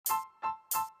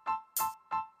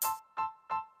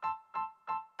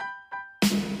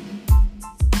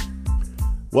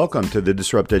Welcome to the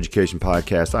Disrupt Education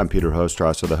Podcast. I'm Peter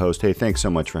Hostrawser, the host. Hey, thanks so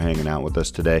much for hanging out with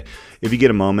us today. If you get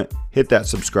a moment, hit that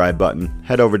subscribe button.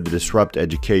 Head over to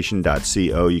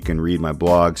disrupteducation.co. You can read my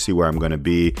blog, see where I'm going to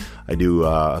be. I do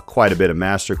quite a bit of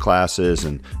master classes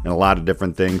and a lot of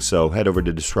different things. So head over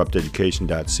to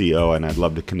disrupteducation.co, and I'd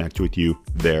love to connect with you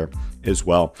there as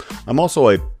well. I'm also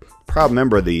a proud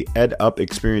member of the EdUp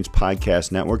Experience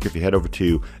Podcast Network. If you head over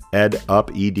to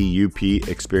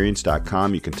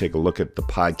edupexperience.com, you can take a look at the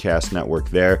podcast network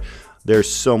there. There's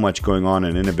so much going on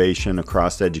in innovation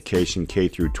across education, K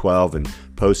through 12 and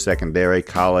post-secondary,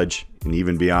 college, and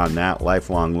even beyond that,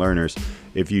 lifelong learners.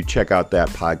 If you check out that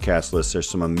podcast list, there's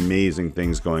some amazing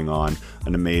things going on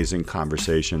and amazing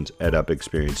conversations at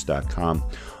edupexperience.com.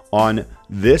 On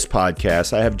this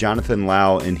podcast, I have Jonathan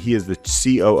Lau, and he is the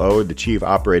COO, the Chief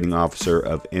Operating Officer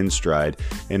of InStride,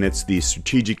 and it's the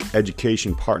strategic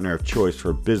education partner of choice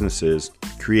for businesses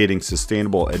creating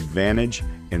sustainable advantage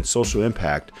and social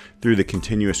impact through the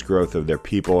continuous growth of their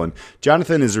people. And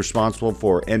Jonathan is responsible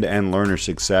for end-to-end learner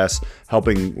success,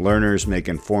 helping learners make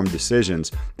informed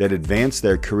decisions that advance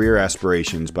their career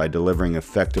aspirations by delivering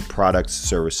effective products,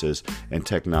 services, and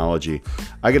technology.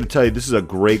 I got to tell you, this is a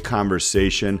great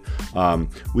conversation.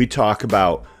 We talk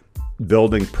about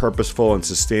building purposeful and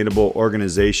sustainable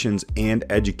organizations and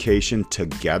education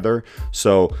together.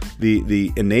 So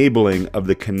the enabling of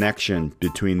the connection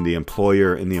between the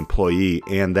employer and the employee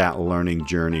and that learning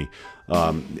journey.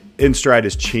 InStride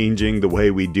is changing the way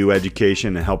we do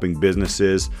education and helping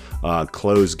businesses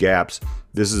close gaps.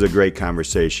 This is a great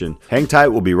conversation. Hang tight.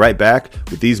 We'll be right back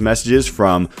with these messages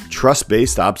from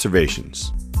Trust-Based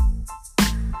Observations.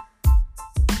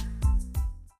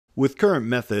 With current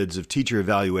methods of teacher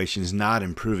evaluations not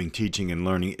improving teaching and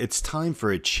learning, it's time for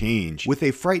a change. With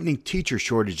a frightening teacher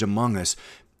shortage among us,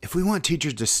 if we want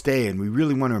teachers to stay and we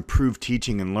really want to improve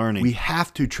teaching and learning, we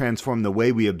have to transform the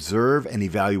way we observe and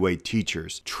evaluate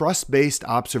teachers. Trust-based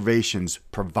observations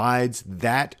provides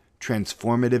that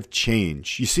transformative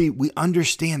change. You see, we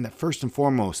understand that first and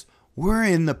foremost, we're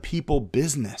in the people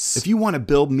business. If you want to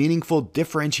build meaningful,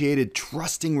 differentiated,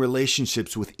 trusting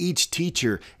relationships with each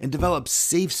teacher and develop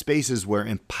safe spaces where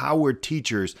empowered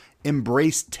teachers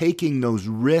embrace taking those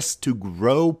risks to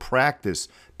grow practice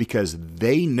because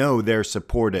they know they're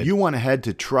supported, you want to head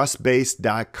to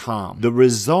trustbased.com. The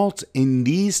results in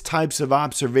these types of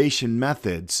observation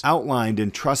methods outlined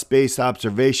in Trust-Based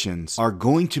Observations are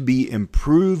going to be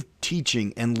improved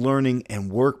teaching and learning in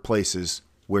workplaces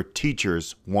where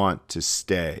teachers want to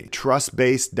stay.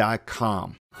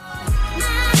 Trustbased.com.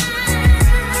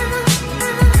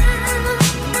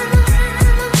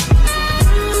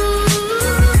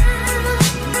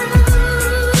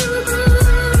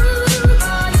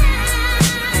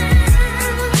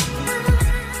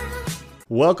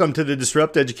 Welcome to the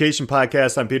Disrupt Education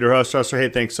Podcast. I'm Peter Hostrawser. Hey,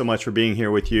 thanks so much for being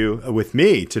here with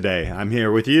me today. I'm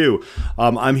here with you.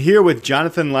 I'm here with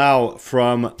Jonathan Lau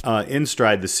from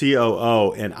InStride, the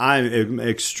COO, and I'm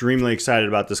extremely excited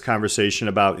about this conversation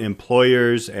about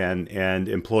employers and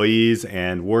employees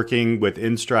and working with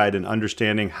InStride and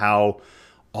understanding how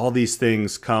all these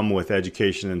things come with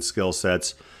education and skill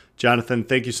sets. Jonathan,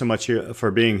 thank you so much for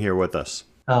being here with us.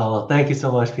 Oh, well, thank you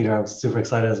so much, Peter. I'm super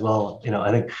excited as well.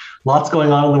 I think lots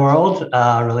going on in the world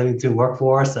relating to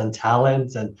workforce and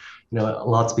talent, and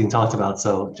lots being talked about.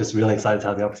 So just really excited to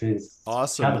have the opportunity.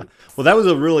 Awesome. Well, that was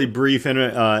a really brief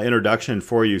introduction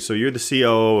for you. So you're the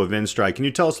COO of InStride. Can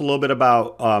you tell us a little bit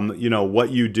about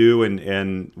what you do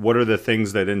and what are the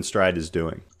things that InStride is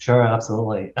doing? Sure,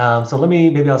 absolutely. So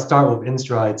maybe I'll start with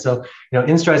InStride. So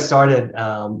InStride started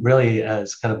really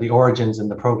as kind of the origins in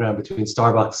the program between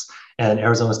Starbucks and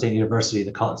Arizona State University,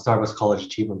 the Starbucks College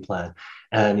Achievement Plan.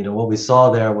 And what we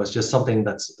saw there was just something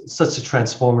that's such a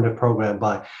transformative program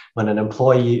by when an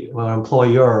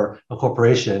employer, a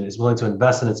corporation, is willing to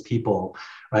invest in its people,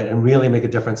 right, and really make a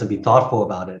difference and be thoughtful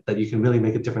about it, that you can really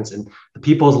make a difference in the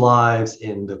people's lives,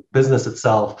 in the business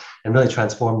itself, and really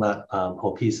transform that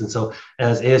whole piece. And so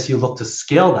as ASU looked to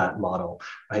scale that model,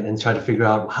 right, and try to figure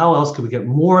out how else could we get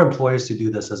more employers to do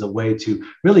this as a way to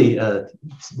really,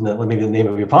 maybe the name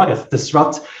of your podcast,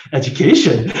 disrupt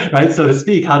education, right, so to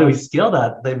speak. How do we scale that?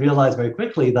 They realized very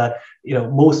quickly that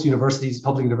most universities,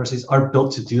 public universities, aren't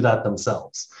built to do that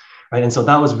themselves. Right. And so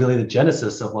that was really the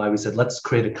genesis of why we said, let's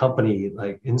create a company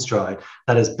like InStride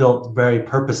that is built very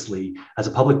purposely as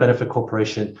a public benefit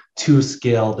corporation to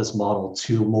scale this model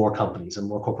to more companies and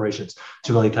more corporations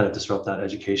to really kind of disrupt that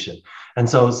education. And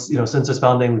so, since its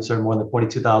founding, we've served more than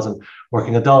 42,000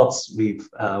 working adults. We've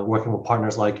working with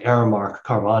partners like Aramark,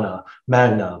 Carvana,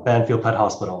 Magna, Banfield Pet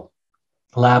Hospital,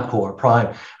 LabCorp,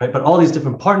 Prime, right? But all these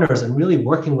different partners and really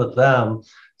working with them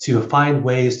to find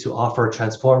ways to offer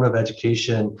transformative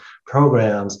education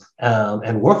programs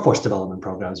and workforce development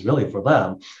programs really for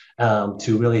them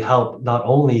to really help not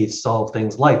only solve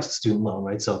things like student loan,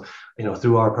 right? So,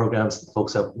 through our programs,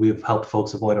 we've helped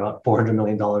folks avoid about $400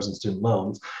 million in student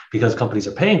loans because companies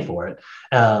are paying for it,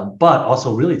 but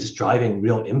also really just driving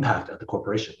real impact at the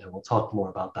corporation. And we'll talk more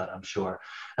about that, I'm sure.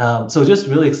 So just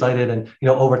really excited. And,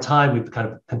 over time, we've kind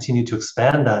of continued to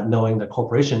expand that, knowing that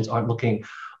corporations aren't looking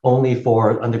only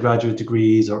for undergraduate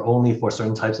degrees or only for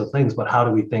certain types of things, but how do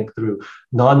we think through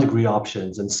non-degree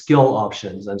options and skill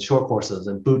options and short courses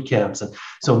and boot camps? And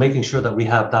so making sure that we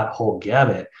have that whole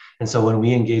gamut. And so when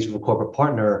we engage with a corporate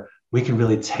partner, we can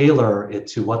really tailor it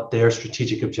to what their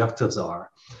strategic objectives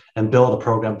are and build a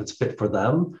program that's fit for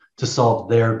them to solve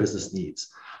their business needs.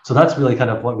 So that's really kind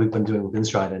of what we've been doing with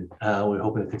InStride, and we're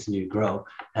hoping to continue to grow,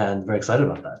 and very excited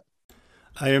about that.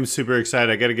 I am super excited.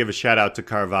 I got to give a shout out to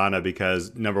Carvana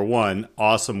because, number one,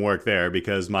 awesome work there,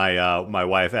 because my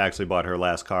wife actually bought her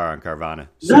last car on Carvana.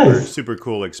 Super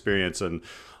cool experience. And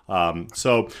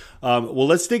well,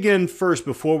 let's dig in first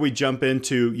before we jump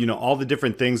into, all the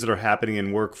different things that are happening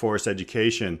in workforce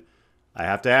education. I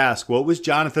have to ask, what was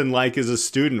Jonathan like as a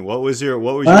student? What was your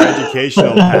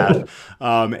educational path?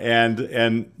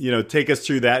 And take us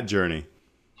through that journey.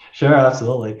 Sure,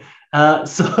 absolutely.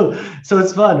 So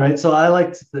it's fun, right? So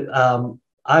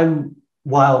I'm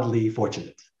wildly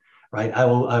fortunate, right? I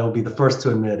will be the first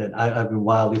to admit it. I've been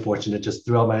wildly fortunate just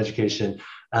throughout my education.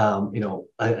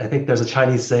 I think there's a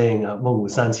Chinese saying, 孟母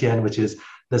三迁, which is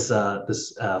this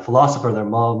philosopher, their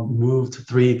mom moved to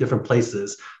 3 different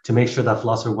places to make sure that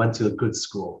philosopher went to a good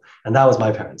school. And that was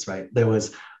my parents, right? There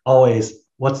was always,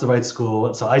 what's the right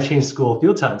school? So I changed school a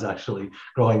few times actually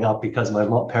growing up because my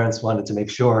parents wanted to make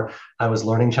sure I was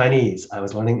learning Chinese, I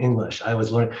was learning English, I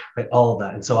was learning all of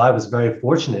that. And so I was very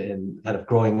fortunate in kind of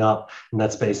growing up in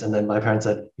that space. And then my parents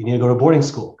said, you need to go to boarding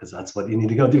school because that's what you need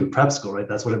to go do, prep school, right?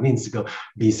 That's what it means to go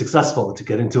be successful, to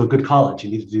get into a good college. You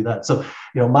need to do that. So,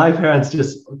 my parents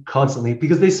just constantly,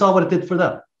 because they saw what it did for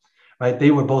them. Right?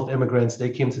 They were both immigrants. They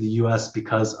came to the US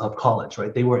because of college,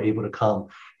 right? They were able to come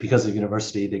because of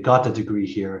university. They got the degree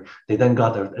here. They then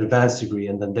got their advanced degree,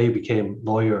 and then they became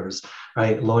lawyers,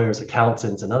 right? Lawyers,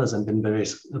 accountants, and others, and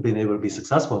been able to be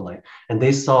successful in life. And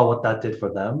they saw what that did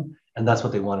for them, and that's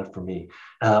what they wanted for me.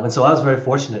 And so I was very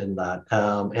fortunate in that,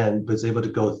 and was able to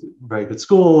go through very good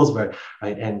schools, right,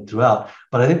 and throughout.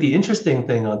 But I think the interesting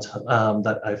thing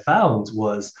that I found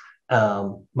was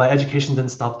my education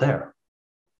didn't stop there.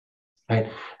 Right.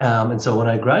 And so when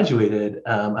I graduated,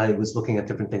 I was looking at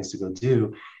different things to go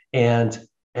do. And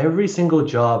every single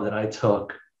job that I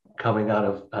took coming out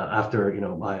of after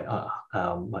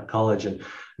my college and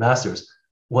master's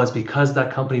was because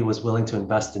that company was willing to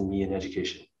invest in me in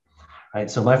education. Right.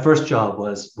 So my first job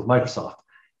was with Microsoft.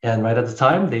 And right at the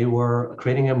time, they were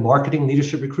creating a marketing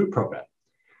leadership recruit program.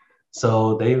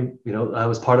 So I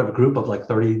was part of a group of like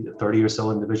 30 or so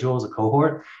individuals, a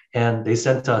cohort, and they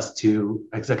sent us to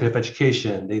executive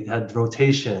education. They had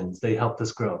rotations. They helped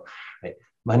us grow. Right?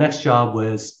 My next job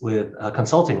was with a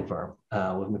consulting firm,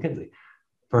 with McKinsey.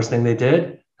 First thing they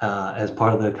did, as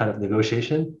part of the kind of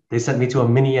negotiation, they sent me to a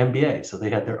mini MBA. So they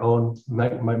had their own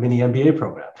mini MBA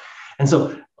program. And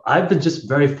so I've been just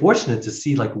very fortunate to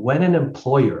see like when an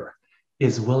employer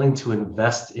is willing to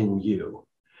invest in you,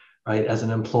 right, as an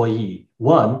employee.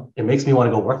 One, it makes me want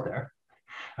to go work there.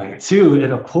 Right? 2,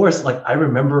 and of course, like I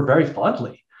remember very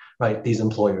fondly, right, these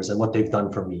employers and what they've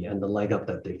done for me and the leg up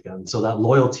that they've done. So that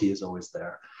loyalty is always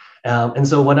there. And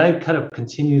so when I kind of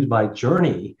continued my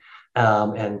journey,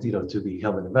 and to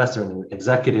become an investor and an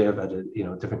executive at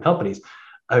different companies,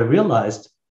 I realized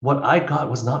what I got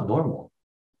was not normal.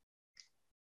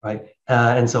 Right.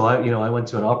 And so I went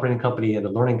to an operating company and a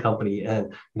learning company.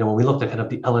 And, when we looked at kind of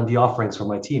the L&D offerings for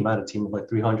my team, I had a team of like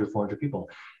 300, 400 people,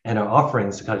 and our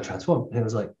offerings to kind of transform. And it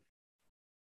was like,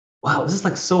 wow, this is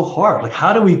like so hard. Like,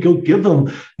 how do we go give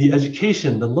them the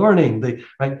education, the learning,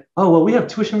 right? Oh, well, we have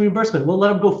tuition reimbursement. We'll let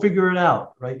them go figure it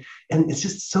out. Right. And it's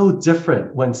just so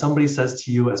different when somebody says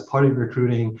to you as part of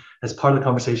recruiting, as part of the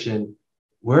conversation,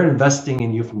 we're investing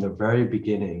in you from the very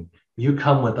beginning. You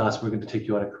come with us, we're going to take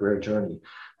you on a career journey.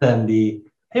 Then hey,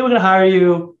 we're going to hire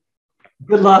you.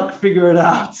 Good luck, figure it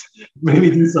out, maybe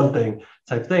do something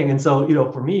type thing. And so,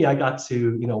 for me, I got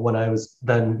to, when I was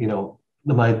then,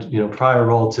 my, prior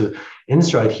role to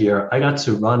InStride here, I got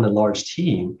to run a large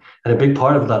team. And a big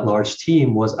part of that large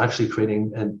team was actually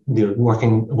creating and,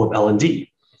 working with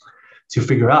L&D to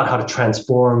figure out how to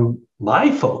transform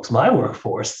my folks, my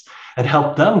workforce, and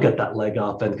help them get that leg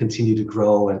up and continue to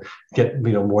grow and get,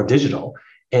 more digital.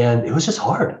 And it was just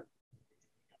hard.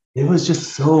 it was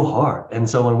just so hard. And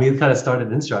so when we kind of started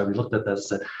InStride, we looked at that and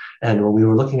said, and when we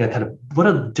were looking at kind of what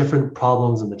are the different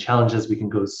problems and the challenges we can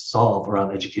go solve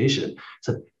around education,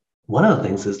 so one of the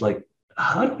things is like,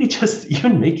 how do we just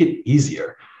even make it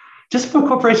easier? Just for a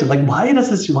corporation, like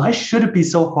why should it be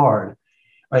so hard?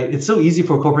 Right? It's so easy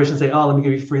for a corporation to say, oh, let me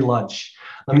give you free lunch.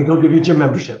 Let me go give you a gym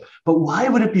membership. But why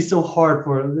would it be so hard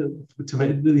for an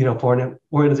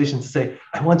organization to say,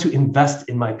 I want to invest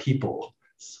in my people,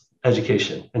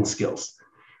 education and skills.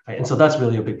 Right? And so that's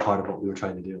really a big part of what we were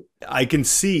trying to do. I can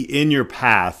see in your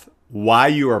path why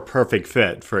you are a perfect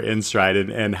fit for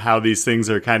InStride and how these things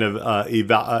are kind of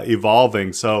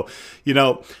evolving. So, you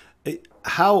know,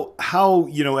 how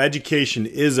education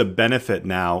is a benefit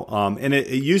now, and it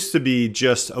used to be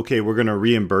just okay, we're going to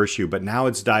reimburse you, but now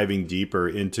it's diving deeper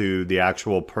into the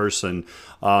actual person,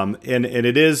 and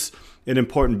it is an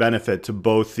important benefit to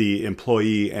both the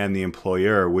employee and the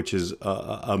employer, which is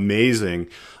amazing.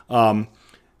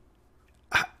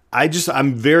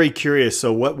 I'm very curious.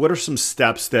 So what are some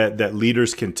steps that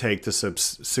leaders can take to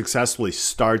successfully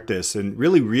start this and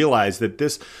really realize that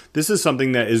this is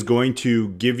something that is going to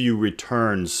give you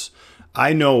returns?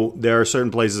 I know there are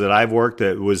certain places that I've worked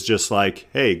that was just like,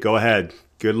 hey, go ahead,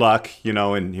 good luck,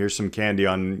 and here's some candy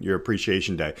on your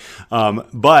appreciation day.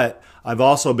 But I've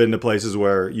also been to places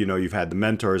where, you've had the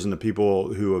mentors and the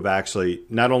people who have actually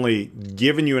not only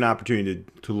given you an opportunity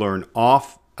to learn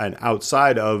off and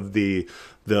outside of the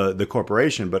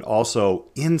corporation, but also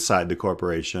inside the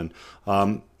corporation.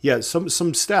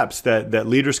 Some steps that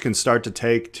leaders can start to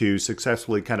take to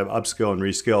successfully kind of upskill and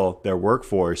reskill their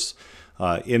workforce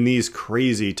in these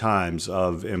crazy times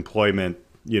of employment,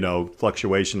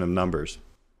 fluctuation of numbers.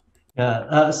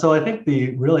 Yeah. So I think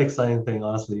the really exciting thing,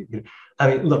 honestly,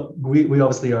 I mean, look, we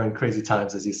obviously are in crazy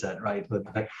times, as you said, right? But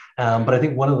I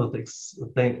think one of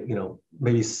the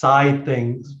maybe side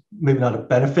things, maybe not a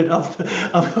benefit of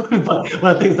but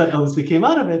one of the things that obviously came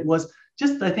out of it was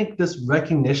just, I think, this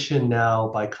recognition now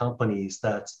by companies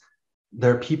that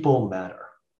their people matter.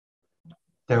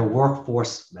 Their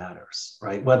workforce matters,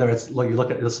 right? Whether it's you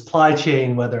look at the supply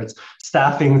chain, whether it's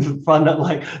staffing the front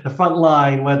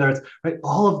line, whether it's right,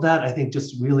 all of that, I think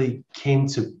just really came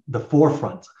to the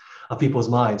forefront of people's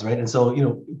minds, right? And so,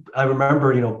 I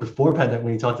remember, before pandemic,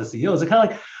 when you talk to CEOs, they're kind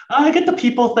of like, oh, I get the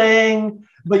people thing,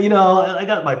 but I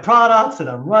got my products and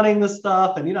I'm running this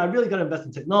stuff, and I really got to invest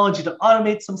in technology to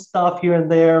automate some stuff here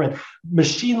and there, and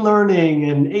machine learning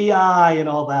and AI and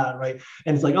all that, right?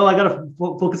 And it's like, oh, I got to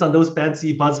focus on those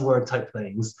fancy buzzword type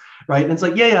things, right? And it's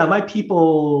like, yeah, my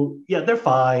people, yeah, they're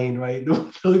fine, right? But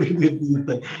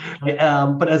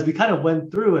as we kind of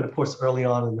went through, and of course, early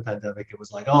on in the pandemic, it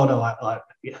was like, oh no,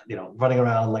 running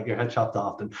around like your head chopped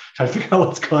off and trying to figure out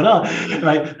what's going on,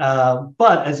 right?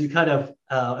 But as you kind of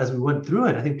as we went through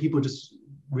it, I think people just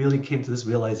really came to this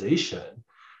realization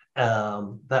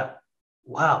that,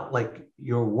 wow, like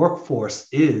your workforce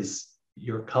is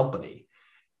your company,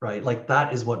 right? Like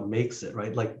that is what makes it,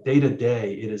 right? Like day to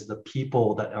day, it is the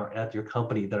people that are at your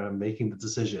company that are making the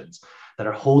decisions, that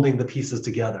are holding the pieces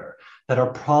together, that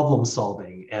are problem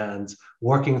solving and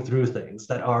working through things,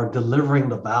 that are delivering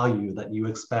the value that you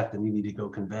expect and you need to go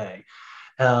convey.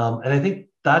 And I think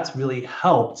that's really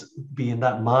helped be in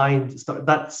that mind,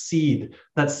 that seed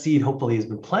hopefully has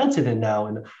been planted in now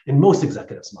in most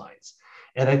executives' minds.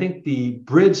 And I think the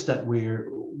bridge that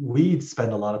we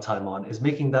spend a lot of time on is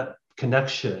making that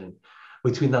connection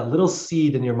between that little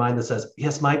seed in your mind that says,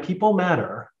 yes, my people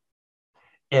matter.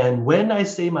 And when I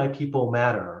say my people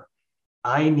matter,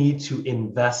 I need to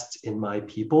invest in my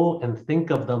people and think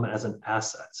of them as an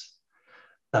asset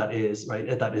that is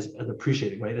right, that is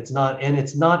appreciating, right? It's not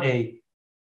a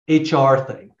HR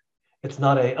thing. It's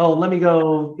not let me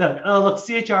go, look,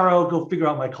 CHRO, go figure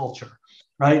out my culture,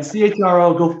 right?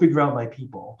 CHRO, go figure out my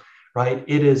people, right?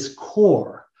 It is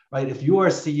core, right? If you are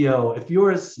a CEO, if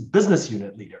you're a business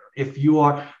unit leader, if you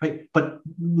are, right? But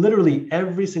literally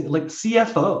every single, like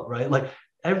CFO, right? Like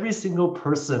every single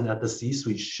person at the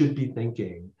C-suite should be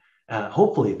thinking,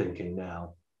 hopefully thinking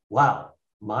now, wow,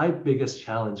 my biggest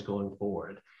challenge going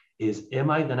forward is, am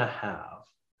I going to have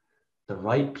the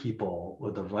right people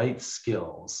with the right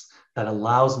skills that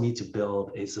allows me to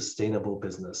build a sustainable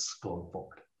business going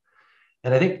forward?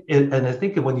 And I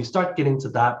think when you start getting to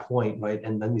that point, right,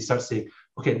 and then you start saying,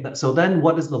 okay, so then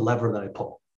what is the lever that I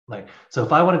pull? Like, so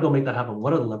if I want to go make that happen,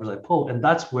 what are the levers I pull? And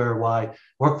that's why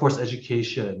workforce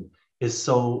education is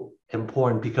so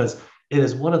important, because it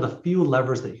is one of the few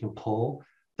levers that you can pull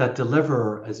that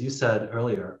deliver, as you said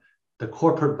earlier, the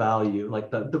corporate value, like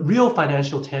the real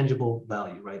financial tangible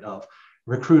value, right, of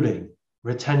recruiting,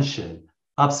 retention,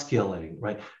 upskilling,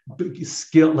 right,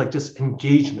 skill, like just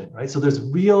engagement, right? So there's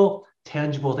real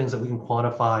tangible things that we can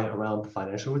quantify around the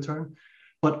financial return,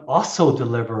 but also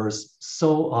delivers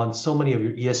on so many of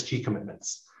your ESG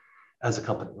commitments as a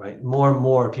company, right? More and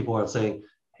more people are saying,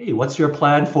 hey, what's your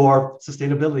plan for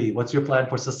sustainability? What's your plan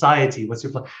for society? What's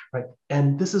your plan, right?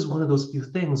 And this is one of those few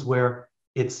things where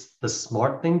it's the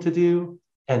smart thing to do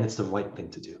and it's the right thing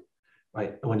to do,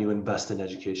 right? When you invest in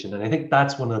education. And I think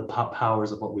that's one of the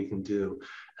powers of what we can do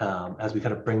as we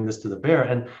kind of bring this to the bear.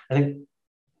 And I think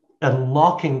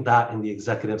unlocking that in the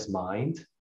executive's mind,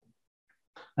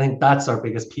 I think that's our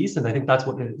biggest piece. And I think that's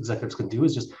what the executives can do,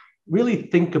 is just really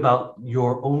think about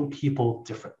your own people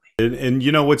differently. And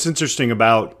you know, what's interesting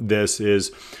about this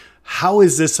is, how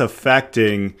is this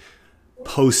affecting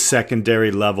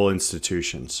post-secondary level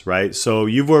institutions, right? So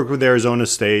you've worked with Arizona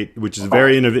State, which is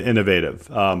very innovative,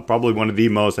 probably one of the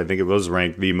most, I think it was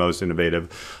ranked the most innovative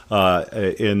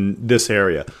in this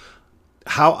area.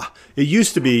 How it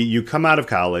used to be, you come out of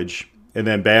college and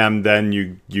then bam, then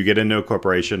you get into a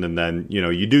corporation and then, you know,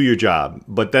 you do your job.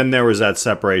 But then there was that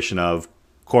separation of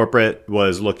corporate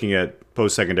was looking at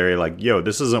post-secondary like, yo,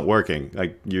 this isn't working.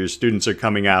 Like, your students are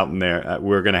coming out and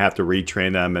we're going to have to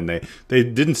retrain them. And they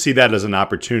didn't see that as an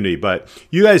opportunity, but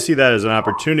you guys see that as an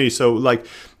opportunity. So like,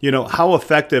 you know, how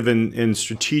effective in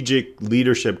strategic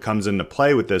leadership comes into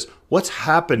play with this? What's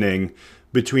happening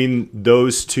between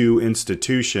those two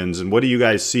institutions, and what do you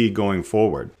guys see going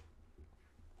forward?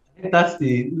 I think that's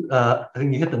I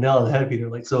think you hit the nail on the head, Peter.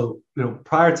 Like, so, you know,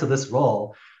 prior to this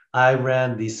role, I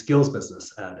ran the skills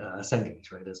business at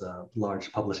Cengage, right, as a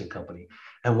large publishing company.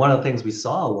 And one of the things we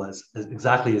saw was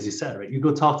exactly as you said, right? You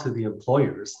go talk to the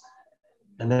employers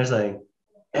and they're saying,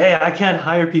 hey, I can't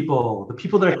hire people. The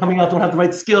people that are coming out don't have the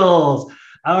right skills.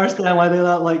 I understand why they're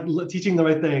not like teaching the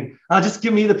right thing. Just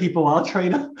give me the people, I'll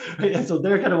train them. Right? And so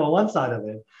they're kind of on one side of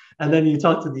it. And then you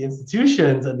talk to the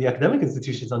institutions and the academic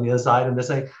institutions on the other side, and they're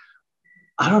saying,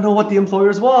 I don't know what the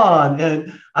employers want,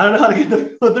 and I don't know how to get them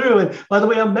people through. And by the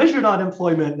way, I'm measured on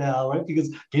employment now, right?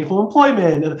 Because gainful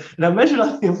employment, and I'm measured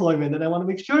on the employment, and I want to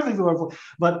make sure things are employed.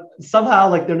 But somehow,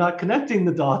 like, they're not connecting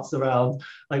the dots around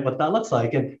like what that looks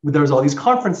like. And there was all these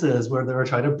conferences where they were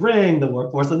trying to bring the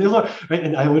workforce and the right.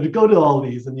 And I would go to all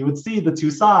these, and you would see the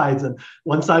two sides. And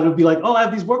one side would be like, oh, I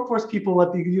have these workforce people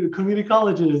at the community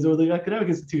colleges or the academic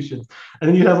institutions, and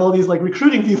then you have all these like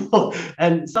recruiting people,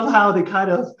 and somehow they kind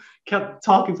of kept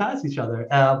talking past each other.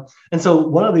 And so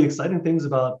one of the exciting things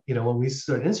about, you know, when we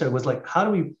started Insight was like, how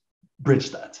do we bridge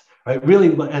that, right? Really,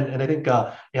 and I think,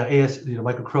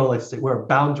 Michael Crow likes to say, we're a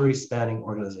boundary spanning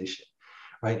organization,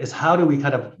 right? Is how do we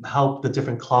kind of help the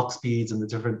different clock speeds and the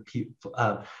different people,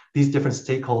 these different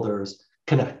stakeholders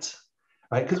connect,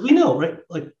 right? Because we know, right,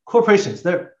 like corporations,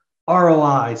 they're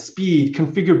ROI, speed,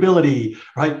 configurability,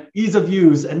 right? Ease of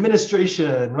use,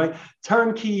 administration, right?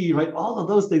 Turnkey, right? All of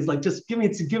those things, like just give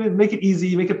it, make it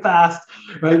easy, make it fast,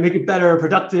 right? Make it better,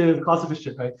 productive, cost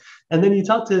efficient, right? And then you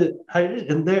talk to,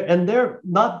 and they're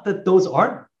not that those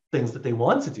aren't things that they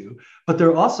want to do, but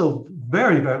they're also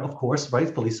very, very, of course,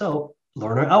 rightfully so,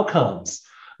 learner outcomes,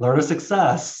 learner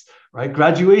success, right?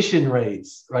 Graduation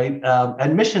rates, right?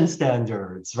 Admission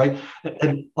standards, right?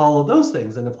 And all of those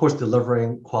things. And of course,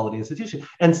 delivering quality institution.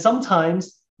 And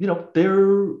sometimes, you know,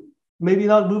 they're maybe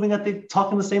not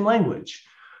talking the same language,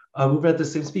 moving at the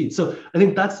same speed. So I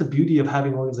think that's the beauty of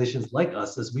having organizations like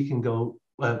us, is we can go,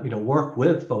 work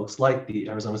with folks like the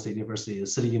Arizona State University, the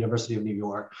City University of New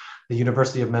York, the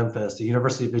University of Memphis, the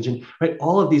University of Virginia, right?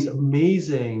 All of these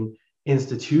amazing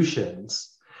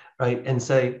institutions, right? And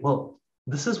say, well,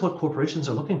 this is what corporations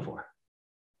are looking for,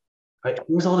 right?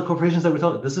 Here's all the corporations that we're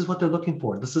talking. This is what they're looking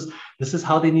for. This is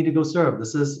how they need to go serve.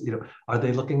 This is, are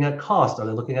they looking at cost? Are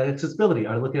they looking at accessibility?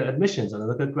 Are they looking at admissions? Are they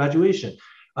looking at graduation?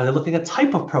 Are they looking at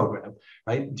type of program,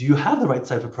 right? Do you have the right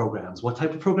type of programs? What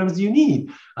type of programs do you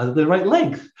need? Are they the right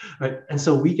length, right? And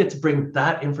so we get to bring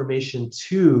that information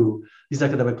to these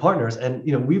academic partners. And,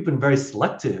 we've been very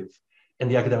selective and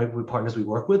the academic partners we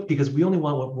work with, because we only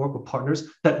want to work with partners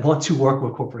that want to work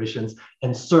with corporations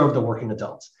and serve the working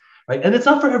adults, right? And it's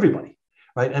not for everybody,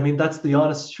 right? I mean, that's the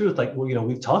honest truth. Like,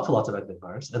 we've talked to lots of academic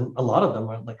partners, and a lot of them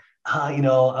are like,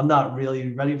 I'm not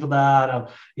really ready for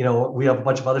that. We have a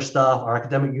bunch of other stuff. Our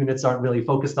academic units aren't really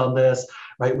focused on this,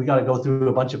 right? We got to go through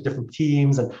a bunch of different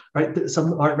teams, and right,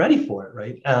 some aren't ready for it,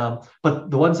 right? But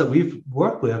the ones that we've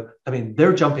worked with, I mean,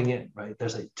 they're jumping in, right? They're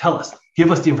saying, tell us, give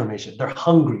us the information. They're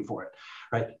hungry for it.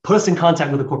 Right? Put us in contact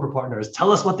with the corporate partners.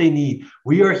 Tell us what they need.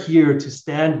 We are here to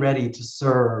stand ready to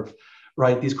serve,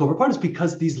 right, these corporate partners,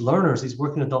 because these learners, these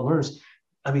working adult learners,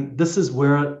 I mean, this is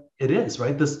where it is,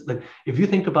 right? If you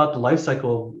think about the life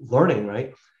cycle of learning,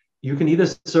 right, you can either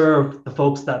serve the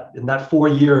folks that in that 4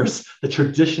 years, the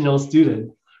traditional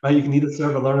student, right? You can either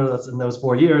serve a learner that's in those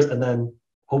 4 years, and then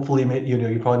hopefully,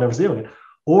 you probably never see it,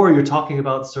 or you're talking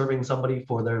about serving somebody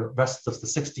for the rest of the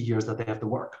 60 years that they have to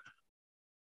work,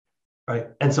 right?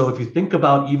 And so if you think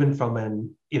about even from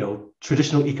an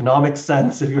traditional economic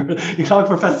sense, if you're an economic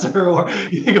professor or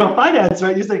you think about finance,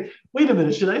 right, you say, wait a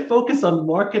minute, should I focus on the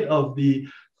market of the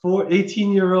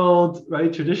 18-year-old,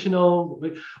 right, traditional,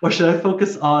 or should I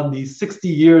focus on the 60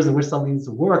 years in which something needs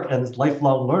to work and this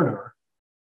lifelong learner?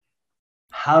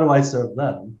 How do I serve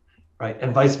them, right?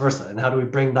 And vice versa. And how do we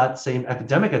bring that same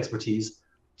academic expertise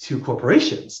to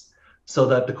corporations so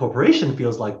that the corporation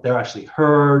feels like they're actually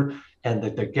heard and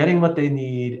that they're getting what they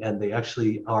need and they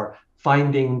actually are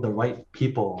finding the right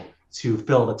people to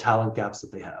fill the talent gaps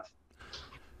that they have.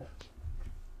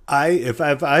 If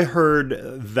I heard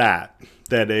that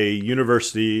a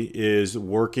university is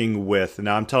working with,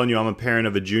 now I'm telling you, I'm a parent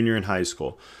of a junior in high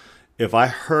school. If I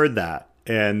heard that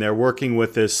and they're working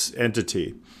with this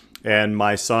entity and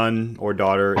my son or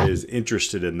daughter is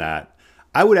interested in that,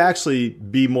 I would actually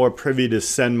be more privy to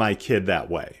send my kid that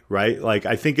way, right? Like,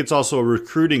 I think it's also a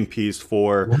recruiting piece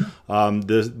for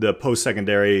the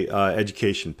post-secondary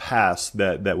education pass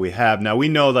that we have. Now, we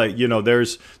know that,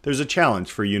 there's a challenge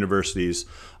for universities.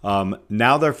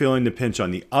 Now they're feeling the pinch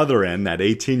on the other end, that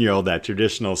 18-year-old, that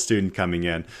traditional student coming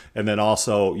in. And then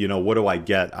also, what do I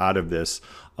get out of this?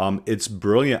 It's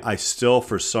brilliant. I still,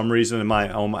 for some reason in my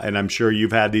own, and I'm sure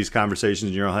you've had these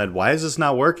conversations in your own head, why is this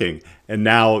not working? And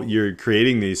now you're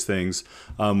creating these things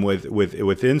with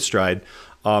InStride.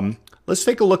 Let's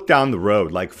take a look down the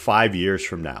road, like 5 years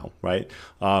from now, right?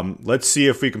 Let's see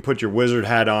if we can put your wizard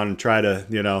hat on and try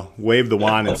to, wave the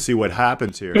wand and see what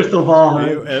happens here. Crystal ball.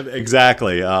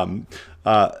 Exactly.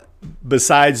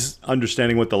 Besides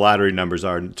understanding what the lottery numbers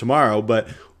are tomorrow, but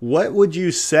what would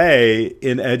you say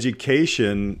in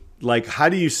education? Like, how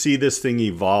do you see this thing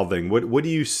evolving? What do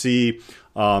you see?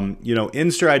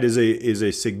 InStride is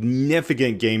a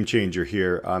significant game changer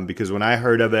here because when I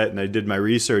heard of it and I did my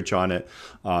research on it,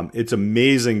 it's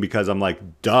amazing because I'm like,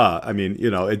 duh. I mean,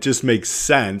 it just makes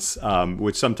sense,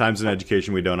 which sometimes in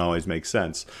education we don't always make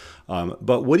sense.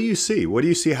 But what do you see? What do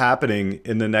you see happening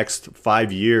in the next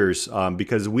 5 years?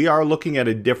 Because we are looking at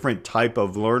a different type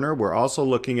of learner. We're also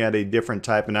looking at a different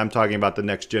type, and I'm talking about the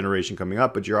next generation coming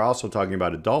up, but you're also talking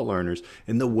about adult learners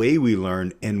and the way we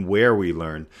learn and where we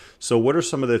learn. So what are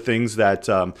some of the things that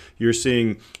you're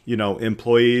seeing,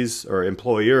 employees or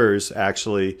employers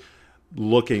actually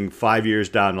looking 5 years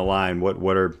down the line?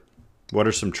 What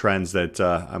are some trends that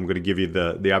I'm going to give you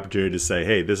the opportunity to say,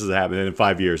 hey, this is happening in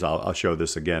 5 years. I'll show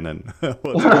this again, and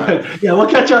yeah, we'll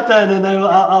catch up then, and then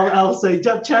I'll say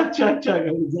check.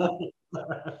 Exactly.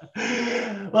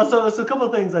 Well, so a couple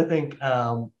of things I think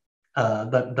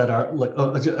that are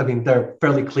like, they're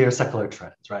fairly clear secular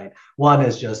trends, right? One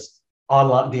is just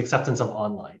online, the acceptance of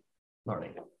online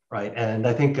learning. Right. And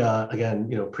I think, again,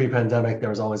 pre-pandemic, there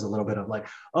was always a little bit of like,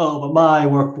 oh, but my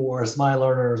workforce, my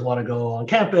learners want to go on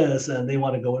campus and they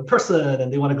want to go in person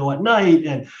and they want to go at night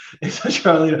and et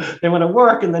cetera. They want to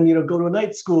work and then, go to a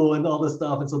night school and all this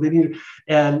stuff. And so they need,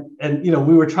 and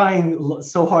we were trying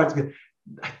so hard to get,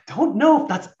 I don't know if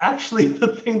that's actually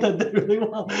the thing that they really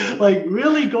want. Like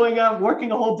really going out,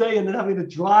 working a whole day and then having to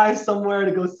drive somewhere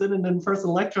to go sit in an in-person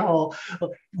lecture hall.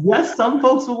 Yes, some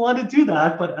folks will want to do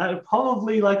that, but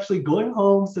probably actually going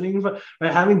home, sitting, right,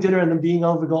 having dinner and then being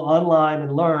able to go online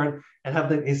and learn and have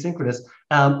the asynchronous.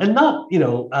 And not,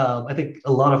 I think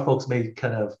a lot of folks may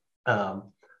kind of,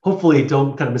 hopefully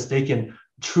don't kind of mistaken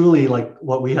truly like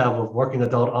what we have of working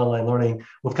adult online learning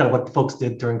with kind of what the folks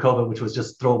did during COVID, which was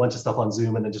just throw a bunch of stuff on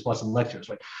Zoom and then just watch some lectures,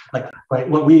 right? Like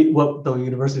what the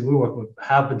university we work with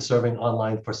have been serving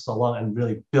online for so long and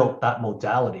really built that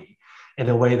modality in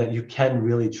a way that you can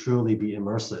really truly be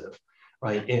immersive,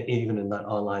 right? Even in that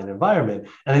online environment.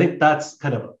 And I think that's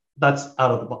out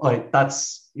of the, like,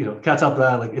 that's, cat's out the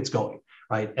bag, like it's going.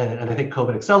 Right. And I think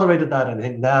COVID accelerated that. And I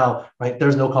think now, right,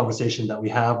 there's no conversation that we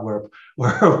have where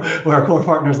our core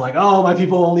partners like, oh, my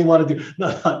people only want to do,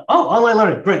 oh, online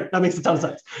learning. Great. That makes a ton of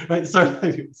sense. Right. So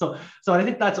I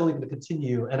think that's only going to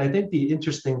continue. And I think the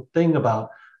interesting thing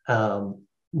about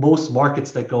most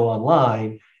markets that go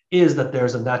online is that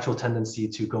there's a natural tendency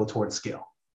to go towards scale.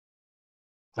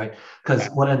 Right. Because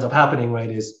what ends up happening, right,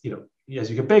 is, as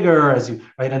you get bigger,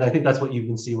 right, and I think that's what you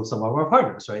can see with some of our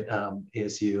partners, right,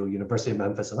 ASU, University of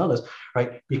Memphis, and others,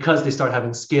 right, because they start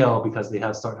having scale, because they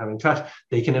start having traction,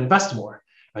 they can invest more,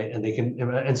 right,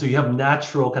 and so you have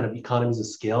natural kind of economies of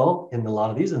scale in a lot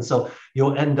of these, and so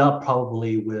you'll end up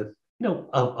probably with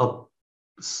a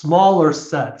smaller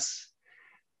sets,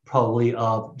 probably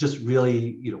of just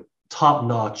really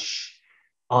top-notch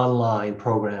online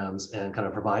programs and kind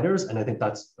of providers. And I think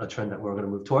that's a trend that we're going to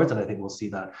move towards. And I think we'll see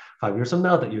that 5 years from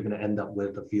now, that you're going to end up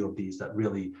with a few of these that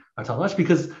really are top notch,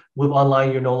 because with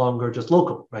online, you're no longer just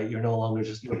local, right? You're no longer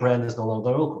just, your brand is no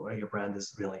longer local, right? Your brand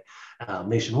is really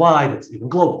nationwide. It's even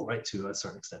global, right? To a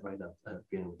certain extent, right?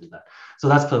 Being able to do that. So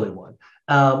that's clearly one.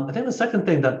 I think the second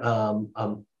thing that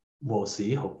we'll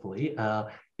see, hopefully,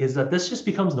 is that this just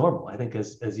becomes normal. I think,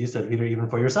 as you said, Peter, even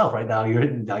for yourself, right now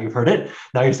you've heard it.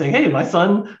 Now you're saying, hey, my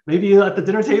son, maybe at the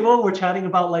dinner table, we're chatting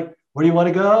about like, where do you want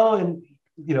to go? And,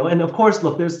 and of course,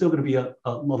 look, there's still going to be a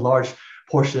large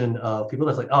portion of people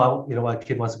that's like, oh, my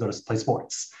kid wants to go to play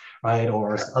sports, right?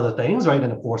 Or other things, right?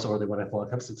 And of course, or they want to have a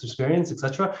campus experience,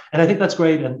 etc. And I think that's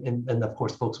great. And of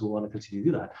course, folks will want to continue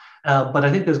to do that. But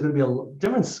I think there's going to be a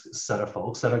different set of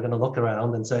folks that are going to look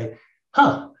around and say,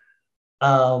 well,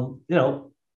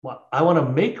 I want to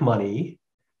make money.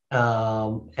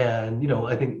 And,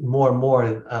 I think more and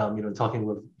more, talking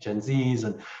with Gen Zs,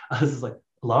 and this is like,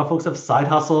 a lot of folks have side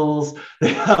hustles.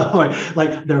 They have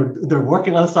like they're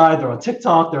working on the side. They're on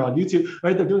TikTok. They're on YouTube.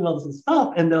 Right? They're doing all this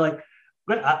stuff, and they're like,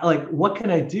 what can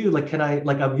I do? Like,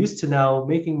 I'm used to now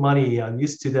making money. I'm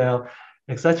used to now,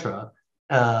 etc.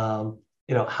 How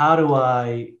do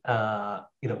I,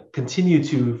 continue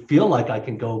to feel like I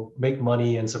can go make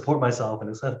money and support myself and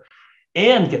etc.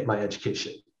 and get my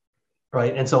education,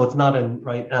 right? And so it's not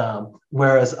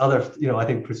whereas other, I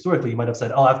think historically you might have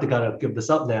said, oh, I've got to give this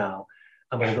up now.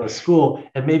 I'm going to go to school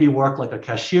and maybe work like a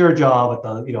cashier job at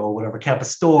the, whatever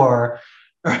campus store,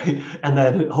 right? And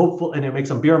then hopefully, and it makes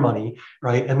some beer money,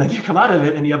 right? And then you come out of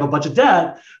it and you have a bunch of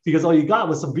debt because all you got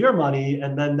was some beer money,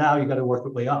 and then now you got to work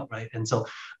your way up, right? And so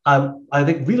I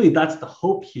think really that's the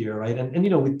hope here, right? And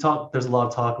there's a lot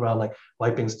of talk around like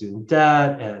wiping student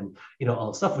debt and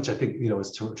all the stuff, which I think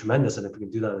is tremendous, and if we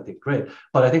can do that, I think great.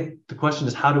 But I think the question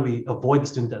is, how do we avoid the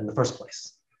student debt in the first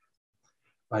place,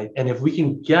 right? And if we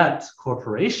can get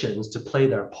corporations to play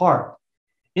their part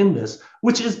in this,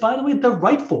 which is, by the way, the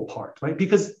rightful part, right?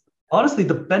 Because honestly,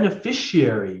 the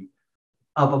beneficiary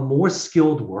of a more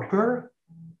skilled worker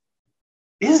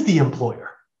is the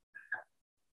employer,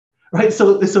 right?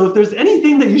 So if there's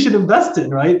anything that you should invest in,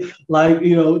 right? Like,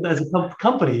 as a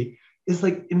company, is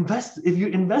like if you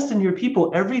invest in your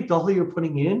people, every dollar you're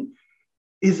putting in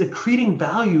is accreting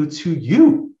value to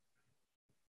you,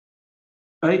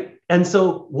 right? And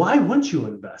so why wouldn't you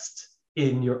invest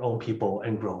in your own people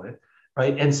and grow it?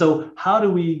 Right. And so how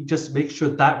do we just make sure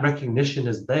that recognition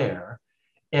is there?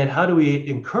 And how do we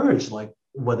encourage, like,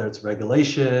 whether it's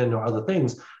regulation or other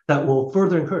things that will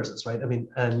further encourage this, right? I mean,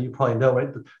 and you probably know, right?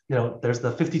 There's the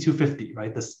 5250,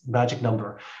 right? This magic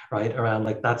number, right? Around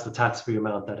like, that's the tax-free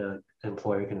amount that an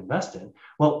employer can invest in.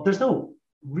 Well, there's no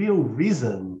real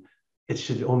reason it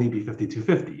should only be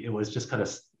 5250. It was just kind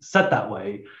of set that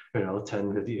way,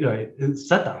 1050, right? It's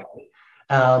set that way.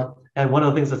 And one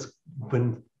of the things that's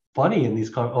been funny in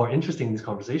these or interesting in these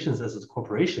conversations as a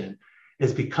corporation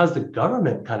is because the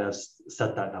government kind of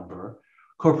set that number,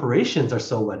 corporations are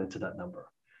so wedded to that number,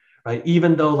 right?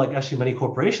 Even though like actually many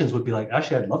corporations would be like,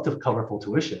 actually, I'd love to cover full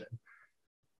tuition,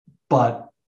 but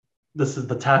this is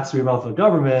the tax-free amount for the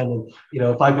government. And,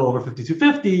 if I go over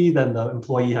 5250, then the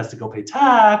employee has to go pay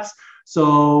tax.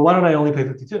 So why don't I only pay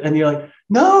 52? And you're like,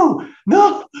 no,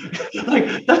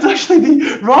 like that's actually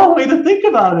the wrong way to think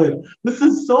about it. This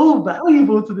is so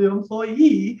valuable to the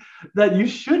employee that you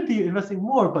should be investing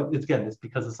more. But it's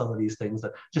because of some of these things,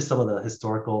 that just some of the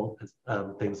historical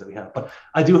things that we have. But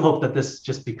I do hope that this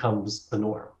just becomes the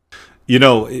norm.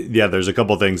 Yeah, there's a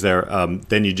couple things there.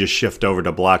 Then you just shift over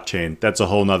to blockchain. That's a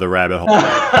whole nother rabbit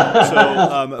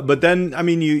hole. But then, I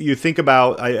mean, you think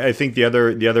about, I think the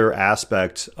other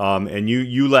aspect, and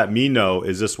you let me know,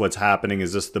 is this what's happening?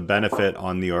 Is this the benefit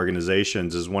on the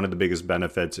organizations? Is one of the biggest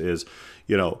benefits is,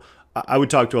 I would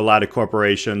talk to a lot of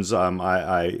corporations.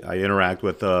 I interact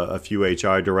with a few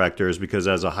HR directors because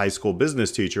as a high school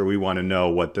business teacher, we want to know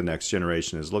what the next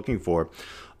generation is looking for.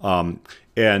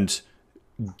 And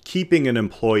keeping an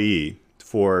employee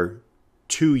for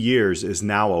 2 years is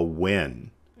now a win.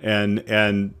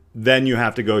 And then you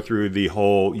have to go through the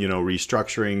whole,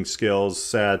 restructuring skills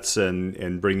sets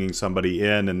and bringing somebody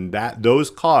in, and those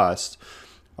costs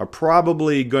are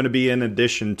probably going to be in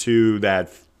addition to that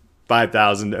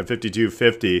 5,000 at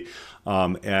 5250.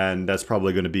 And that's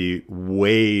probably going to be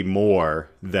way more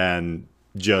than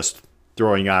just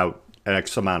throwing out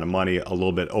X amount of money, a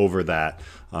little bit over that,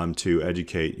 to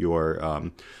educate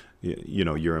your,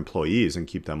 your employees and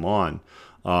keep them on.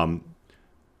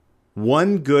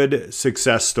 One good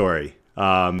success story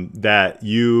that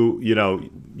you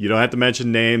don't have to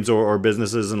mention names or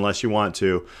businesses unless you want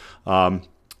to.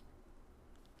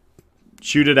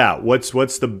 shoot it out.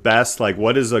 What's the best, like,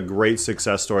 what is a great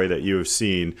success story that you have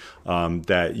seen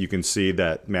that you can see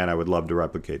that, man, I would love to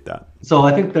replicate that? So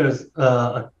I think there's,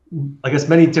 I guess,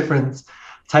 many different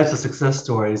types of success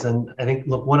stories. And I think,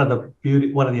 look, one of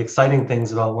the exciting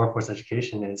things about workforce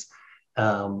education is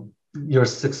your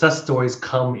success stories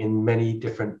come in many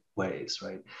different ways,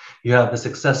 right? You have the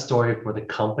success story for the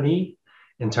company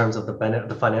in terms of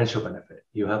the financial benefit.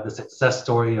 You have the success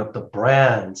story of the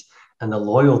brand and the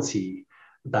loyalty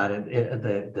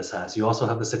that this has. You also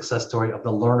have the success story of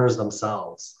the learners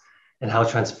themselves and how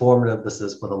transformative this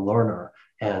is for the learner,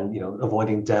 and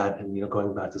avoiding debt and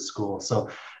going back to school. So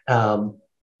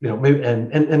maybe,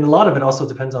 and a lot of it also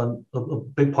depends on a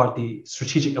big part the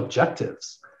strategic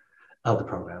objectives of the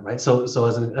program, right? So so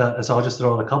I'll just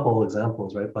throw in a couple of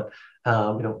examples, right? But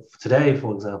today,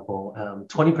 for example,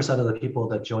 20% of the people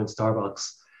that join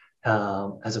Starbucks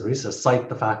as a barista cite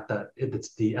the fact that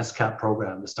it's the SCAP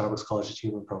program, the Starbucks College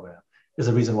Achievement Program, is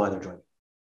the reason why they're joining.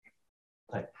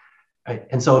 Right.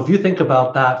 And so if you think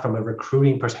about that from a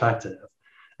recruiting perspective,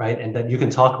 right, and then you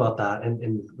can talk about that,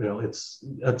 and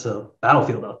it's a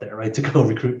battlefield out there, right, to go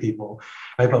recruit people,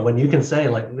 right? But when you can say,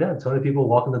 like, yeah, 20 people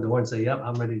walk in the door and say, yep,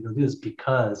 I'm ready to do this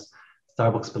because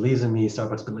Starbucks believes in me,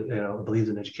 Starbucks believes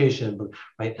in education,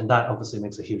 right? And that obviously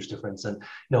makes a huge difference. And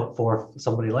for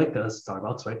somebody like us,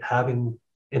 Starbucks, right, having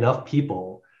enough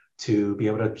people to be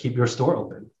able to keep your store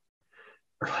open,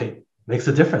 right, makes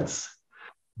a difference,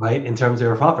 right, in terms of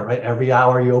your profit, right? Every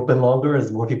hour you open longer,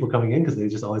 there's more people coming in because they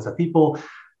just always have people.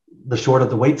 The shorter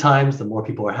the wait times, the more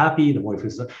people are happy, the more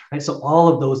people, right? So all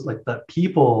of those, like the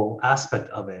people aspect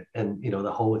of it, and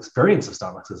the whole experience of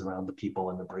Starbucks is around the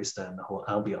people and the barista and the whole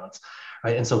ambiance,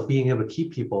 right? And so being able to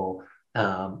keep people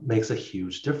makes a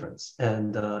huge difference.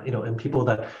 And and people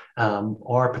that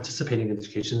are participating in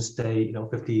education stay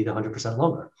 50 to 100%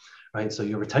 longer, right? So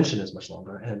your retention is much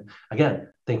longer. And again,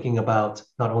 thinking about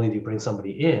not only do you bring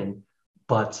somebody in,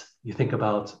 but you think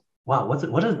about, wow, what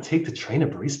does it take to train a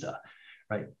barista?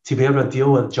 Right, to be able to deal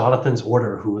with Jonathan's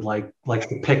order, who would like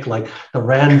to pick like the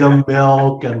random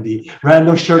milk and the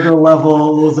random sugar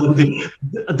levels and the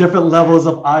different levels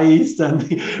of ice and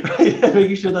right, and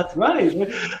making sure that's right.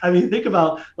 I mean, think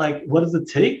about like what does it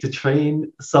take to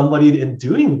train somebody in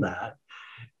doing that,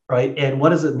 right? And what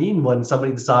does it mean when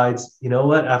somebody decides,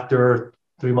 what, after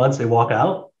 3 months they walk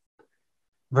out,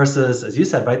 versus, as you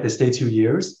said, right, they stay 2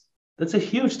 years. That's a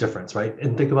huge difference, right?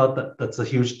 And think about that. That's a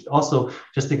huge, also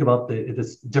just think about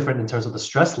it's different in terms of the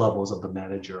stress levels of the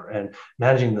manager and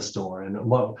managing the store and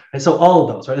so all of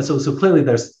those, right? And so clearly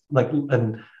there's like,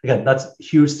 and again, that's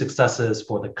huge successes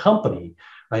for the company,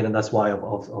 right? And that's why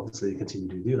obviously they continue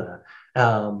to do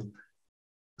that.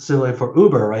 Similarly for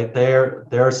Uber, right?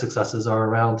 Their successes are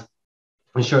around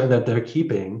ensuring that they're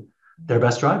keeping their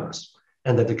best drivers,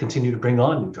 and that they continue to bring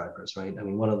on new drivers, right? I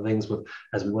mean, one of the things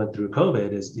as we went through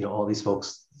COVID is, all these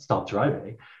folks stopped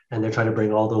driving, and they're trying to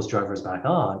bring all those drivers back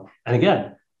on. And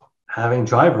again, having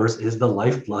drivers is the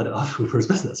lifeblood of Uber's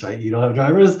business, right? You don't have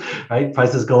drivers, right?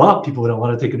 Prices go up, people don't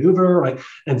want to take an Uber, right?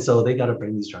 And so they got to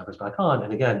bring these drivers back on.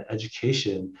 And again,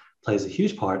 education plays a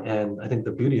huge part. And I think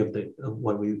the beauty of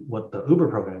what the Uber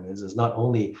program is not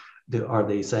only are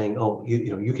they saying, oh,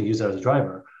 you can use that as a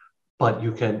driver, but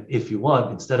you can, if you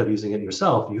want, instead of using it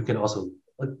yourself, you can also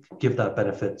give that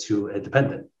benefit to a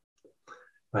dependent,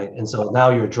 right? And so now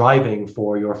you're driving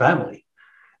for your family,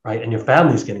 right? And your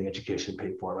family's getting education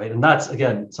paid for, right? And that's,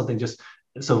 again, something just,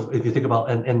 so if you think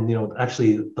about, and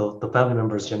actually the family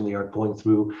members generally are going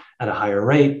through at a higher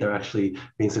rate. They're actually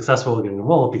being successful, getting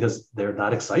enrolled because they're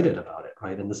that excited about it,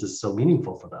 right? And this is so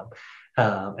meaningful for them.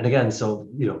 And again, so,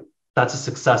 that's a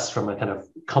success from a kind of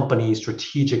company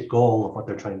strategic goal of what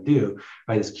they're trying to do,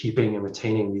 right? Is keeping and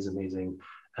retaining these amazing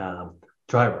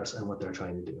drivers and what they're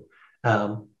trying to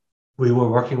do. We were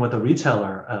working with a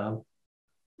retailer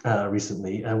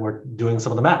recently, and we're doing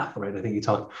some of the math, right? I think you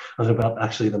talked a little about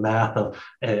actually the math of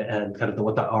and kind of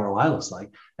what the ROI looks like.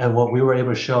 And what we were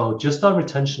able to show just on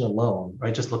retention alone,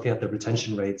 right? Just looking at the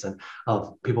retention rates and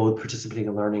of people participating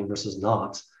in learning versus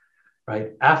not,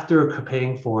 right? After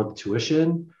paying for the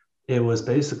tuition, it was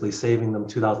basically saving them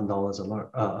 $2,000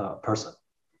 a person,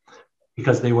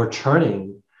 because they were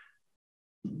churning,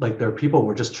 like their people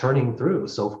were just churning through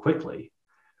so quickly,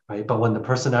 right? But when the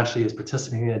person actually is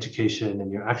participating in education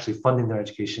and you're actually funding their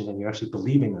education and you're actually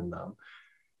believing in them,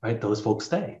 right? Those folks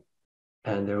stay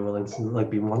and they're willing to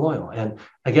be more loyal. And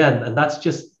again, and that's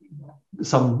just,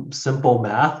 some simple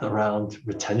math around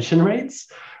retention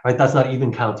rates, right? That's not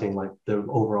even counting like the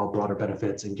overall broader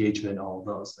benefits, engagement, all of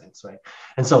those things, right?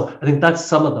 And so I think that's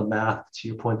some of the math, to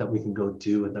your point, that we can go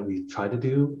do and that we try to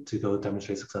do to go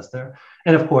demonstrate success there.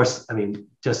 And of course, I mean,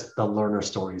 just the learner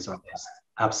stories are just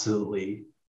absolutely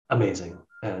amazing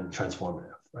and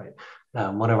transformative, right?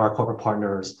 One of our corporate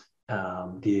partners,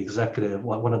 the executive,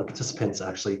 one of the participants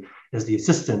actually is the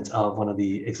assistant of one of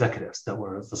the executives that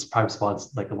were the prime sponsor,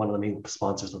 like one of the main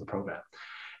sponsors of the program.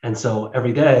 And so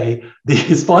every day, the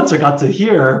sponsor got to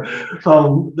hear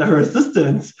from her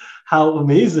assistant how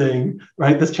amazing,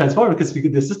 right, this transformed, because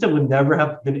the assistant would never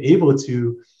have been able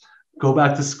to go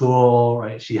back to school,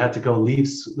 right? She had to go leave,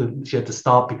 she had to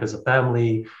stop because of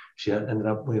family. She had ended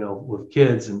up, with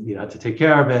kids and, had to take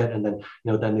care of it. And then,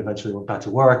 then eventually went back to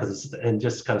work and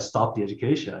just kind of stopped the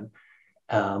education.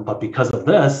 But because of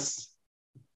this,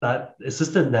 that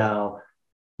assistant now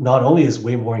not only is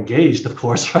way more engaged, of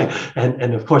course, right?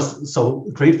 And of course, so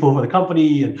grateful for the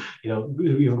company and,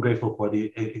 even grateful for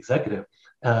the executive.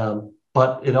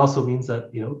 But it also means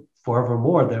that,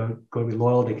 forevermore, they're going to be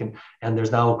loyal. And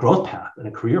there's now a growth path and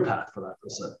a career path for that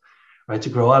person, right? To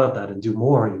grow out of that and do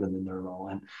more even in their role.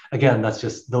 And again,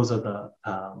 those are the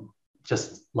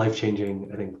just life-changing,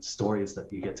 I think, stories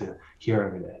that you get to hear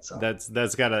every day. So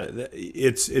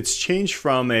it's changed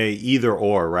from a either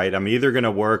or, right? I'm either going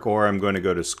to work or I'm going to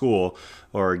go to school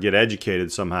or get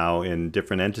educated somehow in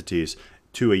different entities,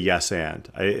 to a yes and.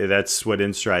 That's what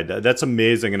InStride does. That's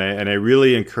amazing, and I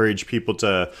really encourage people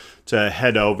to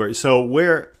head over. So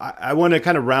where I want to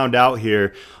kind of round out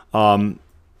here.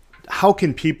 How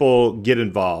can people get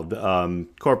involved?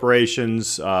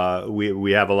 Corporations,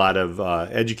 we have a lot of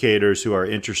educators who are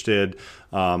interested.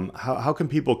 How can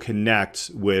people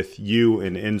connect with you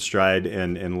and InStride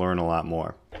and learn a lot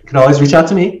more? You can always reach out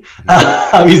to me.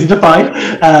 I'm easy to find,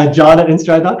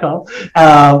 john@instride.com.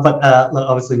 But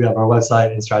obviously we have our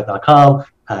website, instride.com.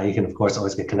 You can, of course,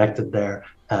 always get connected there.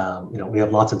 We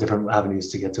have lots of different avenues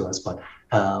to get to us, but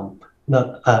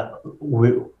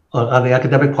on the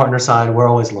academic partner side, we're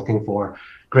always looking for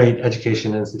great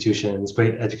education institutions,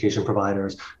 great education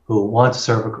providers who want to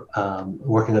serve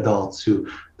working adults, who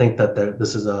think that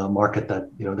this is a market that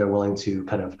they're willing to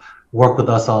kind of work with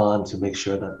us on to make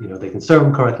sure that they can serve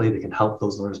them correctly, they can help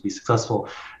those learners be successful,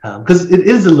 because it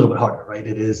is a little bit harder, right?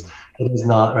 It is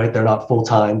not, right? They're not full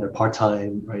time, they're part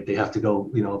time, right? They have to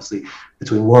go, obviously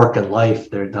between work and life,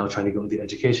 they're now trying to go into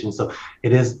education. So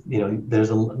it is, there's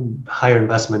a higher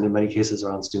investment in many cases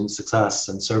around student success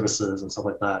and services and stuff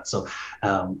like that. So,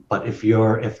 but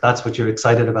if that's what you're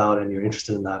excited about and you're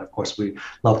interested in that, of course, we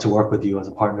love to work with you as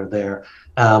a partner there.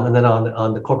 And then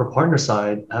on the corporate partner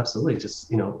side, absolutely, just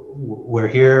we're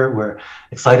here. We're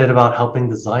excited about helping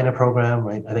design a program,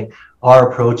 right? I think our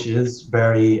approach is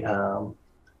very,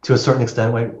 to a certain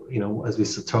extent, right? As we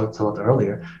talked about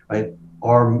earlier, right?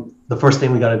 The first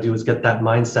thing we got to do is get that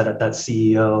mindset at that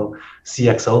CEO,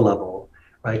 CXO level,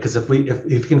 right? Because if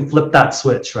you can flip that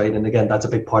switch, right? And again, that's a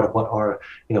big part of what our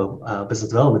business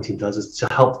development team does, is to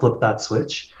help flip that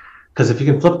switch. Because if you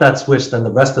can flip that switch, then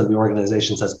the rest of the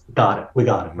organization says, got it, we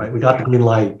got it, right? We got the green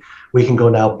light. We can go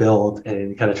now build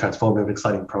a kind of transformative,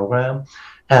 exciting program.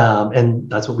 And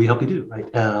that's what we help you do, right?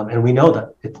 And we know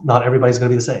that not everybody's going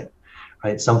to be the same,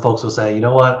 right? Some folks will say, you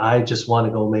know what, I just want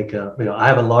to go make I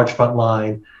have a large front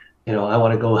line, I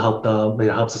want to go help them,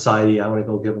 help society. I want to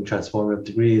go give them transformative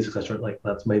degrees, et cetera. Like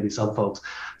that's maybe some folks.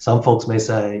 Some folks may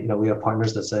say, we have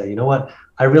partners that say, you know what,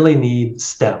 I really need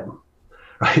STEM.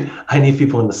 Right? I need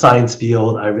people in the science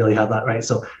field. I really have that, right?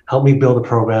 So help me build a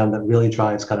program that really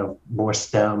drives kind of more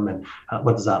STEM, and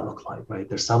what does that look like, right?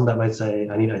 There's some that might say,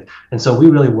 and so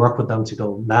we really work with them to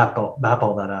go map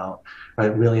all that out,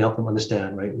 right? Really help them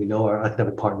understand, right? We know our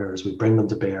academic partners, we bring them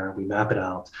to bear, we map it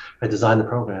out, right? Design the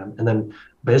program, and then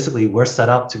basically we're set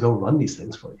up to go run these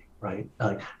things for you. Right?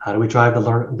 Like, how do we drive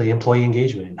the employee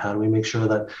engagement? How do we make sure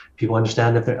that people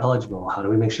understand if they're eligible? How do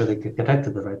we make sure they get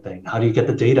connected to the right thing? How do you get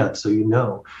the data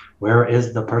so where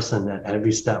is the person at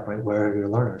every step, right? Where are your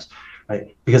learners,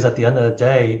 right? Because at the end of the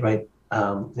day, right,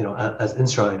 as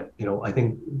InStride, I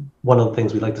think one of the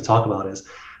things we like to talk about is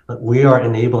that we are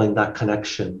enabling that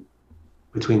connection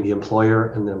between the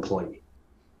employer and the employee.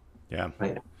 Yeah.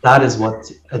 Right. That is what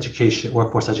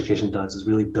workforce education does, is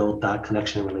really build that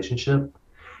connection and relationship.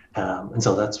 And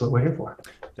so that's what we're here for.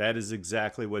 That is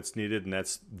exactly what's needed, and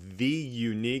that's the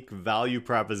unique value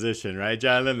proposition, right,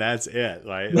 Jonathan? That's it,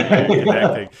 right? Like you're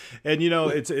connecting, and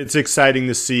it's exciting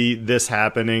to see this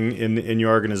happening in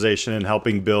your organization and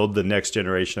helping build the next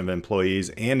generation of employees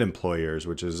and employers,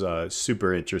 which is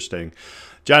super interesting.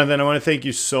 Jonathan, I want to thank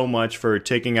you so much for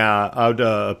taking out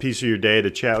a piece of your day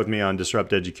to chat with me on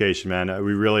Disrupt Education, man.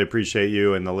 We really appreciate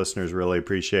you, and the listeners really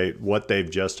appreciate what they've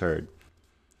just heard.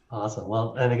 Awesome.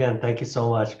 Well, and again, thank you so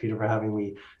much, Peter, for having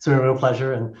me. It's been a real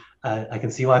pleasure, and I can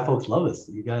see why folks love this.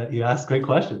 You asked great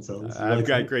questions, so this is really I've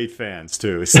got great fans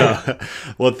too. So,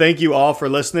 well, thank you all for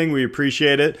listening. We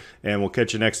appreciate it, and we'll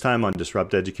catch you next time on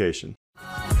Disrupt Education.